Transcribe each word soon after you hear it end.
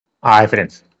Hi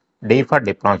friends, D for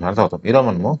diploma chance అవుతాం. ఈరోజు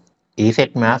మనము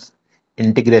ECET maths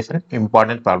integration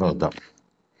important problem చూద్దాం.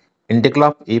 ఇంటిగ్రల్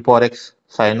ఆఫ్ ఈ పవర్ ఎక్స్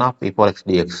సైన్ ఆఫ్ ఈ power X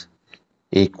dx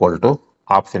equal to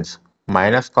options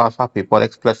minus cos of ఈ power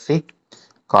X plus C,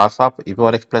 cos of ఈ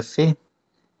power X plus C,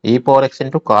 ఈ power X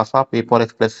into cos of ఈ power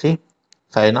X plus C,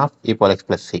 sign of ఈ power X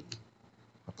plus C.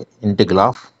 Okay, integral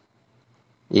of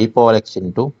ఈ power X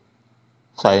into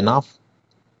sine of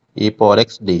ఈ power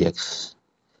X dx.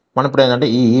 మనం ఇప్పుడు ఏంటంటే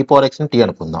ఈ పవర్ ఎక్స్ని టీ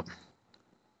అనుకుందాం.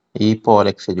 ఈ power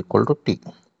X is equal to tea.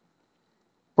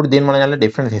 ఇప్పుడు దీన్ని మనం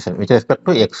differentiation with respect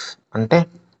to X అంటే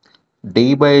డి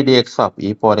బై డిఎక్స్ ఆఫ్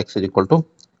ఈ power X is equal to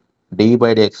D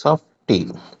by dx of tea.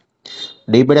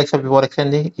 D by dx of ఈ power X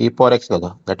ఏంది? ఈ power X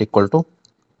కదా, that equal to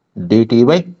dt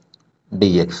by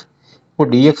dx. ఇప్పుడు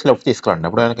dx left తీసుకురండి.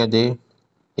 అప్పుడు ఏంటంటే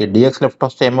ఈ డిఎక్స్ లెఫ్ట్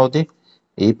వస్తే ఏమవుతుంది?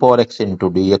 ఈ power X into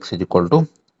dx is equal to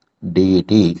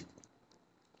dt.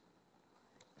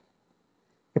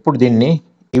 ఇప్పుడు దీన్ని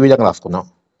ఈ విధంగా రాసుకుందాం.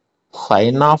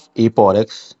 సైన్ ఆఫ్ ఈ పవర్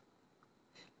ఎక్స్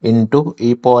ఇంటూ ఈ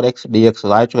పవర్ ఎక్స్ డిఎక్స్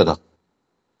రాయొచ్చు కదా,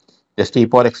 జస్ట్ ఈ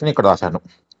పవర్ ఎక్స్ని ఇక్కడ రాశాను.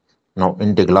 No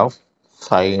integral of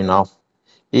sign of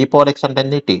ఈ పవర్ ఎక్స్ అంటే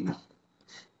ఏంది? టీ.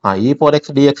 ఈ power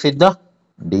X dx ఇద్దా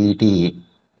dt.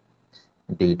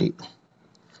 Dt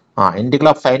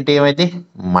integral of sign tea ఏమైంది?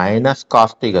 మైనస్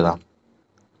కాస్ టీ కదా,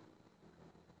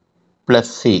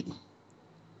 plus C,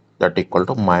 that equal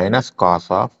to minus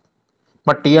cos of,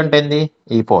 మరి టీ అంటే ఏంది?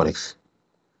 ఈ పవర్ ఎక్స్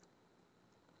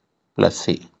ప్లస్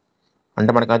సి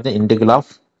అంటే మనకు అయితే ఇంటిగ్రల్ ఆఫ్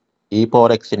ఈ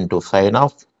power X into sine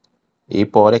of ఈ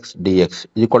పవర్ ఎక్స్ డిఎక్స్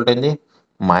ఇది ఈక్వల్ టు ఏంది?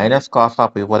 మైనస్ కాస్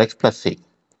ఆఫ్ ఈ పవర్ ఎక్స్ ప్లస్ సి.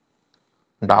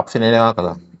 అంటే ఆప్షన్ ఏదే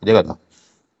కదా, ఇదే కదా.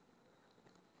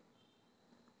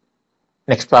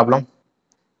 Next problem,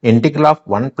 integral of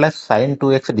 1 plus sign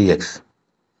 2x dx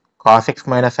cos X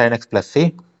minus sign X plus C,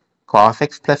 cos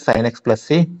X plus sign X plus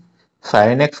C,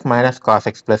 sign X minus cos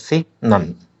X plus C none.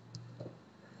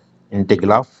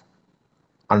 Integral of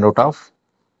under root of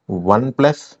 1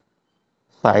 plus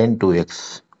sign 2x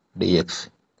dx.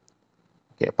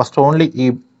 Okay, first only ఈ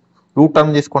route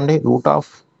term తీసుకోండి, root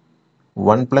of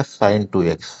 1 plus sign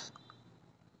 2x.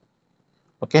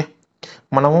 Okay,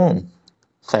 మనము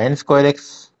sine square X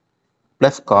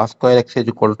plus cos square X is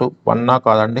equal to 1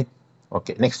 కాదండి.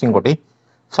 Okay, next ఇంకోటి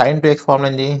sign 2x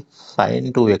formula ఏంది? Sign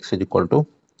 2x is equal to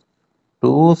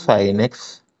 2 sign X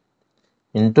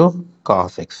into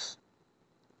cos X.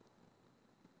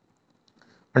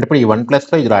 అంటే ఇప్పుడు ఈ 1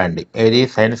 ప్లస్లో ఇది రాయండి, ఏది?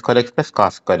 Sine square X plus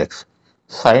cos square X.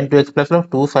 Sign 2x ప్లస్లో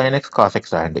 2 సైన్ ఎక్స్ కాస్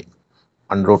ఎక్స్ రాయండి.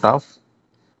 Under root of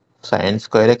sine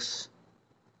square X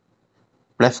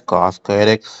plus cos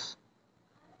square X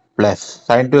plus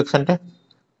sign 2x అంటే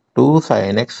 2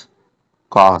 sign X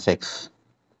cos X.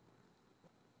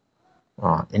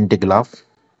 Integral of,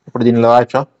 ఇప్పుడు దీనిలో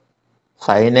రాయచ్చా?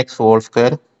 Sign X whole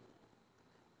square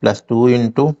plus 2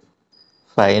 into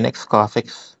sine X cos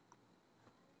X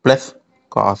plus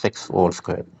cos X whole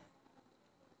square.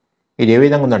 ఇది ఏ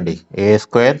విధంగా ఉందండి? ఏ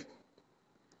square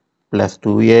plus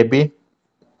 2ab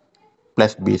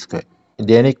plus B square.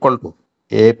 దేని equal to?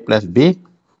 A plus B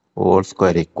whole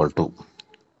square equal to,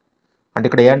 అంటే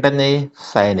ఇక్కడ ఏ అంటే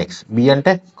sign X, B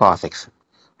అంటే cos X,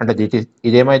 అంటే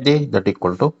ఇదేమైంది? That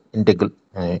equal to integral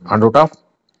under root of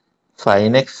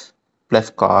sign X plus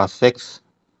cos X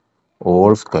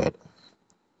whole square.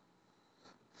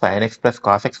 Sign X plus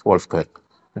cos X whole square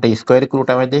అంటే ఈ స్క్వేర్కి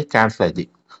route ఏమైంది? Cancel అయింది.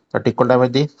 That equal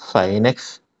ఏమైంది? Sign X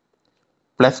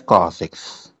plus cos X.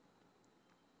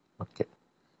 Okay,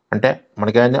 అంటే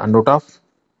మనకేమైంది? Under root of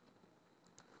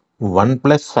 1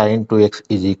 plus sign 2x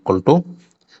is equal to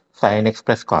sign X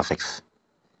plus cos X.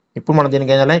 ఇప్పుడు మనం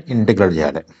దీనికి ఏం చేయాలి? ఇంటిగ్రేట్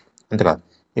చేయాలి, అంతే కదా.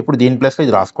 ఇప్పుడు దీని ప్లస్లో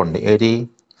ఇది రాసుకోండి, ఏది?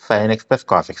 Sign X plus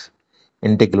cos X.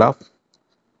 Integral of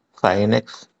sign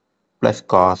X plus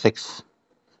cos X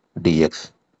dx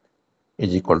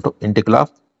is equal to integral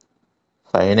of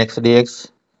sign X dx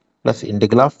plus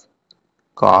integral of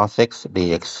cos X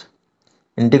dx.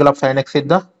 Integral of sign X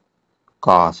ఇద్దా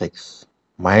cos X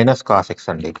minus cos X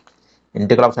అండి.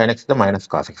 Integral of sign X ఇద్దా minus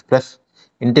cos X plus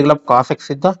integral of cos X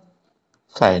ఇద్దా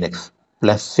sign X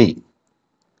plus C.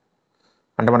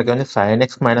 అంటే మనకేమైంది? Sign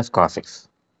X minus cos X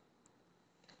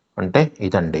అంటే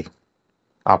ఇదండి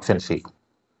option C.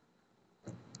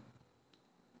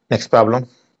 Next problem,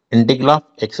 integral of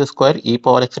X square ఈ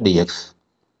power X dx.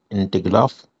 Integral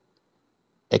of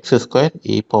X square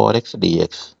ఈ power X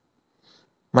dx.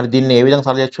 మరి దీన్ని ఏ విధంగా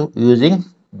solve చేయొచ్చు? Using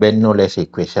బెర్నౌల్లీస్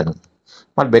equation.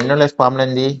 మరి బెర్నౌల్లీస్ ఫార్ములా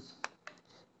ఏంది?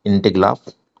 Integral of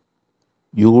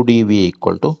యూడివి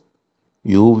equal to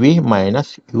UV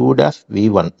minus you dash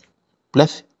వి1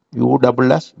 plus you double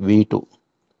dash వి2.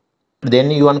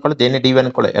 దేన్ని you అనుకోవాలి, దేన్ని డివి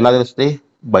అనుకోవాలి, ఎలా తెలుస్తుంది?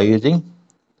 By using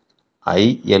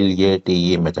ILATE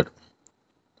method.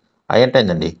 I అంటే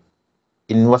ఏంటండి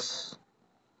ఇన్వర్స్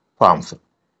ఫార్మ్స్,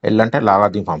 ఎల్ అంటే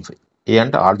లాగారిథమిక్ ఫార్మ్స్, ఏ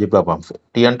అంటే ఆల్జిబ్రా ఫార్మ్స్,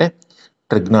 టీ అంటే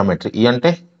ట్రిగ్నామెట్రీ, ఈ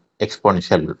అంటే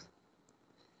ఎక్స్పోనెన్షియల్.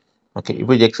 ఓకే,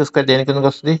 ఇప్పుడు ఎక్స్ స్క్వేర్ దేని కిందకి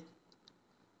వస్తుంది?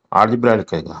 ఆల్జిబ్రా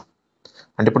కదా.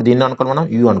 అంటే ఇప్పుడు దీన్ని అనుకోవాలి మనం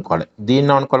యూ అనుకోవాలి,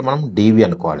 దీన్ని అనుకోవాలి మనం డివి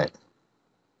అనుకోవాలి.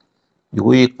 You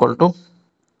equal to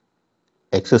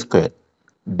X square,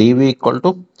 DV equal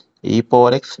to ఈ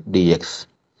పవర్ ఎక్స్ డిఎక్స్.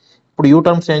 ఇప్పుడు యూ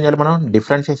టర్మ్స్ ఏం చేయాలి? మనం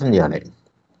డిఫరెన్షియేషన్ చేయాలి.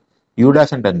 యూ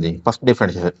డాష్ అంటే అండి first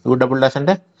differentiation, you double dash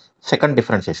అంటే సెకండ్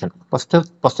డిఫరెన్షియేషన్.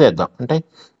 ఫస్ట్ చేద్దాం. అంటే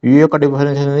యూ యొక్క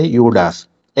డిఫరెన్షియేషన్ అనేది యూ డాష్,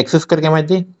 ఎక్స్ స్క్వేర్కి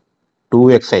ఏమైంది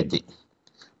 2x అయింది.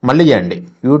 మళ్ళీ చేయండి,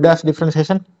 you dash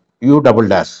differentiation you double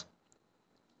dash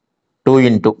 2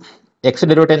 into X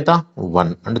derivative ఎంత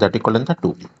 1, అంటే దట్ ఈక్వల్ ఎంత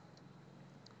 2.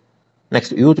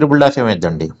 నెక్స్ట్ యూ త్రిబుల్ డాష్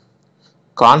ఏమైందండి?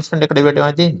 కాన్స్టెంట్ యొక్క డెరివేటివ్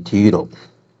అయితే 0,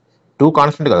 2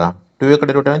 కాన్స్టెంట్ కదా, 2 యొక్క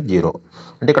డెరివేటివ్ అయితే 0,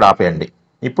 అంటే ఇక్కడ ఆపేయండి.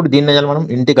 ఇప్పుడు దీన్ని చేయాలి మనం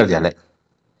ఇంటిగ్రల్ చేయాలి.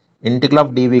 Integral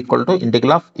of DV equal to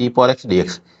integral of ఈ power X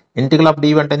dx. Integral of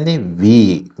డివి అంటే వి,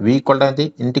 వి ఈక్వల్ టు ఏంటి?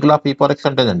 ఇంటిగ్రల్ ఆఫ్ ఈ పవర్ ఎక్స్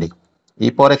అంటే అండి ఈ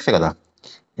పవర్ ఎక్స్ కదా,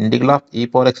 ఇంటిగ్రల్ ఆఫ్ ఈ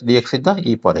పవర్ ఎక్స్ డిఎక్స్ ఇద్దా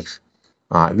ఈ పవర్ ఎక్స్.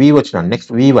 వి వచ్చినాడు.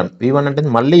 నెక్స్ట్ వి వన్ అంటే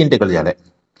మళ్ళీ ఇంటిగ్రల్ చేయాలి.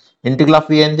 ఇంటిగ్రల్ ఆఫ్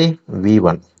వి ఏంది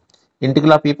వి1,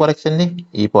 ఇంటిగ్రల్ ఆఫ్ ఈ పవర్ ఎక్స్ ఏంది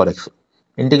ఈ పవర్ ఎక్స్,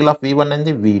 ఇంటిగ్రల్ ఆఫ్ వి1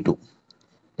 ఏంది వి2,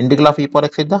 ఇంటిగ్రల్ ఆఫ్ ఈ పవర్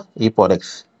ఎక్స్ ఇద్దా ఈ పవర్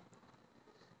ఎక్స్.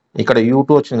 ఇక్కడ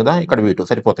u2 వచ్చింది కదా, ఇక్కడ v2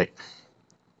 సరిపోతాయి.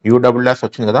 యూ డబుల్ డాష్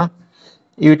వచ్చింది కదా,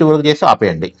 ఈ వీటి వరకు చేసి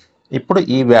ఆపేయండి. ఇప్పుడు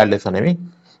ఈ వాల్యూస్ అనేవి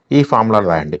ఈ ఫార్ములాలో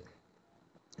రాయండి.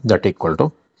 That equal to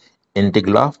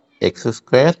integral of X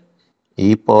square ఈ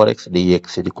పవర్ ఎక్స్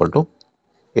డిఎక్స్ ఇది ఈక్వల్ టు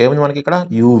ఏముంది మనకి ఇక్కడ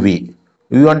యూవి,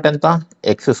 యూ అంటే ఎంత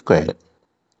ఎక్స్ స్క్వేర్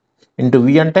ఇంటూ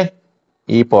వి అంటే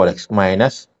ఈ power X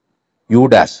minus you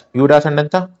dash అంటే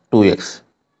ఎంత 2x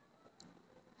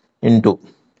ఇంటూ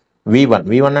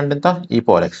వి1 అంటే ఎంత ఈ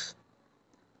power X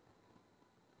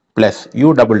plus you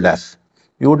double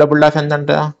dash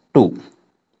ఎంతంటే 2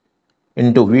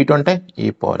 ఇంటూ వి2 అంటే ఈ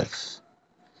పవర్ ఎక్స్.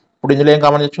 ఇప్పుడు ఇందులో ఏం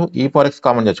కామన్ చేయొచ్చు? ఈ పవర్ ఎక్స్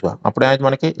కామన్ చేయొచ్చుగా. అప్పుడు ఏమైతే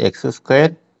మనకి X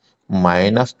square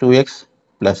minus 2x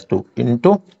plus 2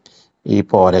 into ఈ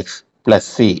పవర్ ఎక్స్ ప్లస్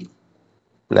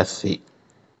సి.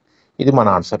 ఇది మన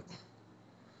ఆన్సర్.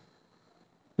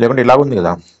 లేకుంటే ఇలా ఉంది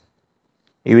కదా,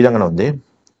 ఈ విధంగానే ఉంది.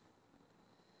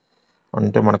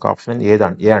 అంటే మనకు ఆప్షన్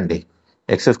ఏ అండి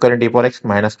ఎక్స్ స్క్వేర్ ఇంటూ ఈ power X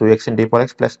minus 2x into ఈ పవర్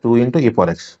ఎక్స్ ప్లస్ 2 ఇంటూ ఈ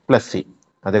పవర్ ఎక్స్ ప్లస్ సి,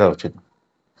 అదే కదా వచ్చింది.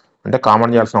 అంటే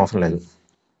కామన్ చేయాల్సిన అవసరం లేదు,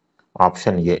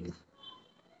 option A.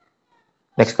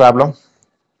 Next problem,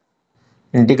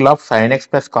 integral of sin x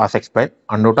plus cos x by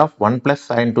under root of 1 plus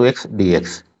sin 2x dx.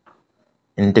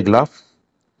 Integral of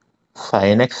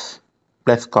sin x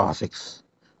plus cos x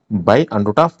by under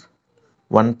root of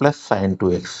 1 plus sin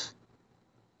 2x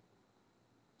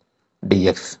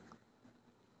dx.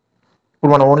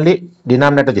 ఇప్పుడు మనం only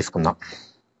denominator తీసుకుందాం.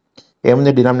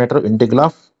 ఏముంది denominator? Integral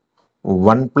of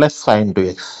 1 plus sin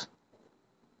 2x.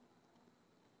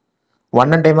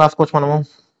 1 అంటే ఏం రాసుకోవచ్చు మనము?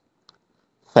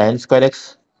 sin square X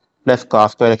plus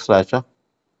cos square X రాయచ్చా?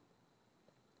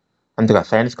 అంతేగా,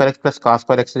 sin square X plus cos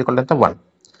square X equal ఎంత 1.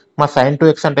 మా sin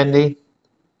 2x అంటే ఏంది?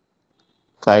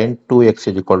 sin 2x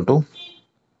equal to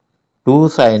 2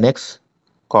 sin x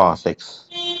cos x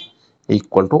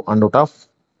equal to under root of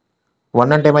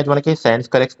 1 అంటే ఏమైతే మనకి sin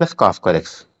square X plus cos square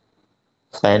X,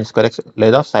 sin square X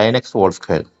లేదా sin x whole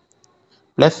square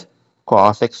plus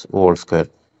cos x whole square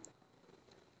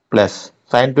plus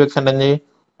sin 2x అంటే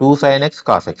 2 sin x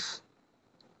cos x,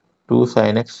 2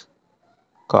 sin x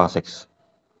cos x.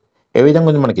 ఏ విధంగా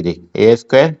ఉంది మనకి? ఇది ఏ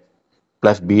square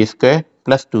plus B square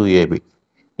plus 2ab.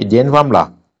 ఇది దేని formula?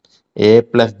 ఏ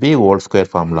plus B whole square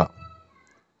formula.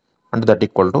 అంటే that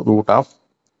equal to root of,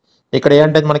 ఇక్కడ ఏ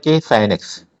అంటే మనకి sin x,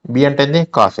 బి అంటే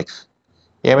cos x,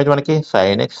 ఏమైతే మనకి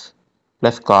sin x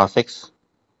plus cos x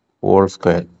whole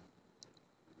square,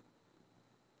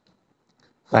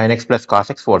 sin x plus cos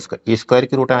x whole square. ఈ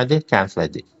స్క్వేర్కి రూట్ అనేది cancel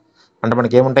అయింది. అంటే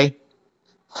మనకి ఏముంటాయి?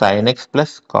 sin x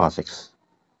plus cos x.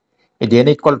 ఇది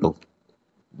దేని ఈక్వల్ టు?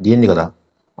 దీన్ని కదా,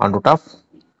 under root of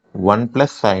 1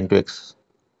 plus sin 2x.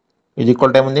 ఇది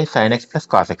ఈక్వల్ టు ఏముంది? sin x plus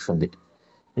cos x ఉంది.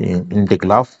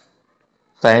 Integral of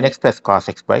sin x plus cos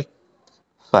x by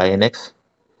sin x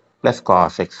plus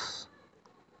cos x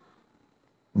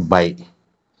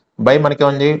by మనకి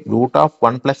ఏముంది? Root of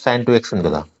 1 plus sin 2x ఉంది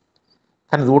కదా,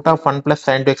 కానీ root of 1 plus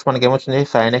sin 2x మనకి ఏమొచ్చింది?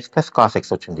 sin x plus cos x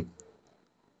వచ్చింది.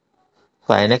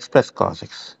 sin x plus cos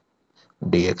x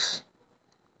dx.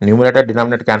 Numerator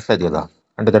denominator cancel అయింది కదా,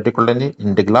 అంటే that equal to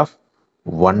integral of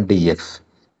 1 dx.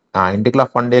 Integral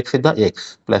of 1 dx ఇద్ద x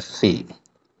ప్లస్ సి.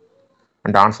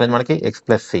 అంటే answer అయింది మనకి x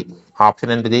ప్లస్ సి.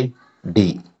 ఆప్షన్ ఏంటిది? D,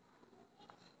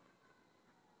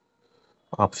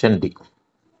 option D.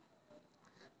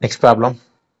 Next problem,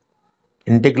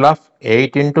 integral of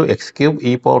 8 into x cube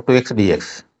e power 2x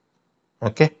dx.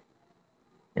 Okay,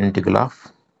 integral of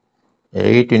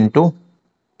 8 into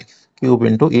x cube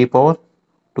into e power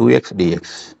 2x dx.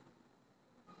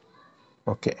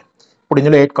 Okay, ఇప్పుడు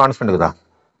ఇందులో 8 constant కదా,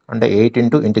 అంటే 8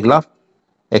 into integral of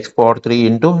X power 3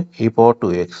 into ఈ power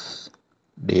 2x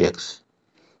dx.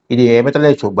 ఇది ఏ method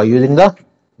చేయొచ్చు? By using the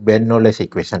బెర్నౌల్లీస్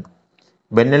equation.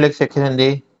 బెర్నౌల్లీస్ equation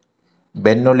ఏంది?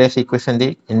 బెర్నౌల్లీస్ equation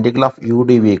ఏంది? Integral of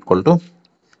udv equal to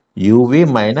uv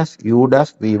minus u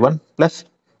dash v1 plus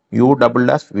u double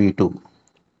dash v2.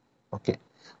 Okay,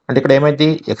 అంటే ఇక్కడ ఏమైంది?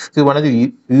 X cube అనేది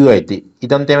u అయింది,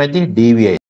 ఇదంతా ఏమైంది? dv అయింది.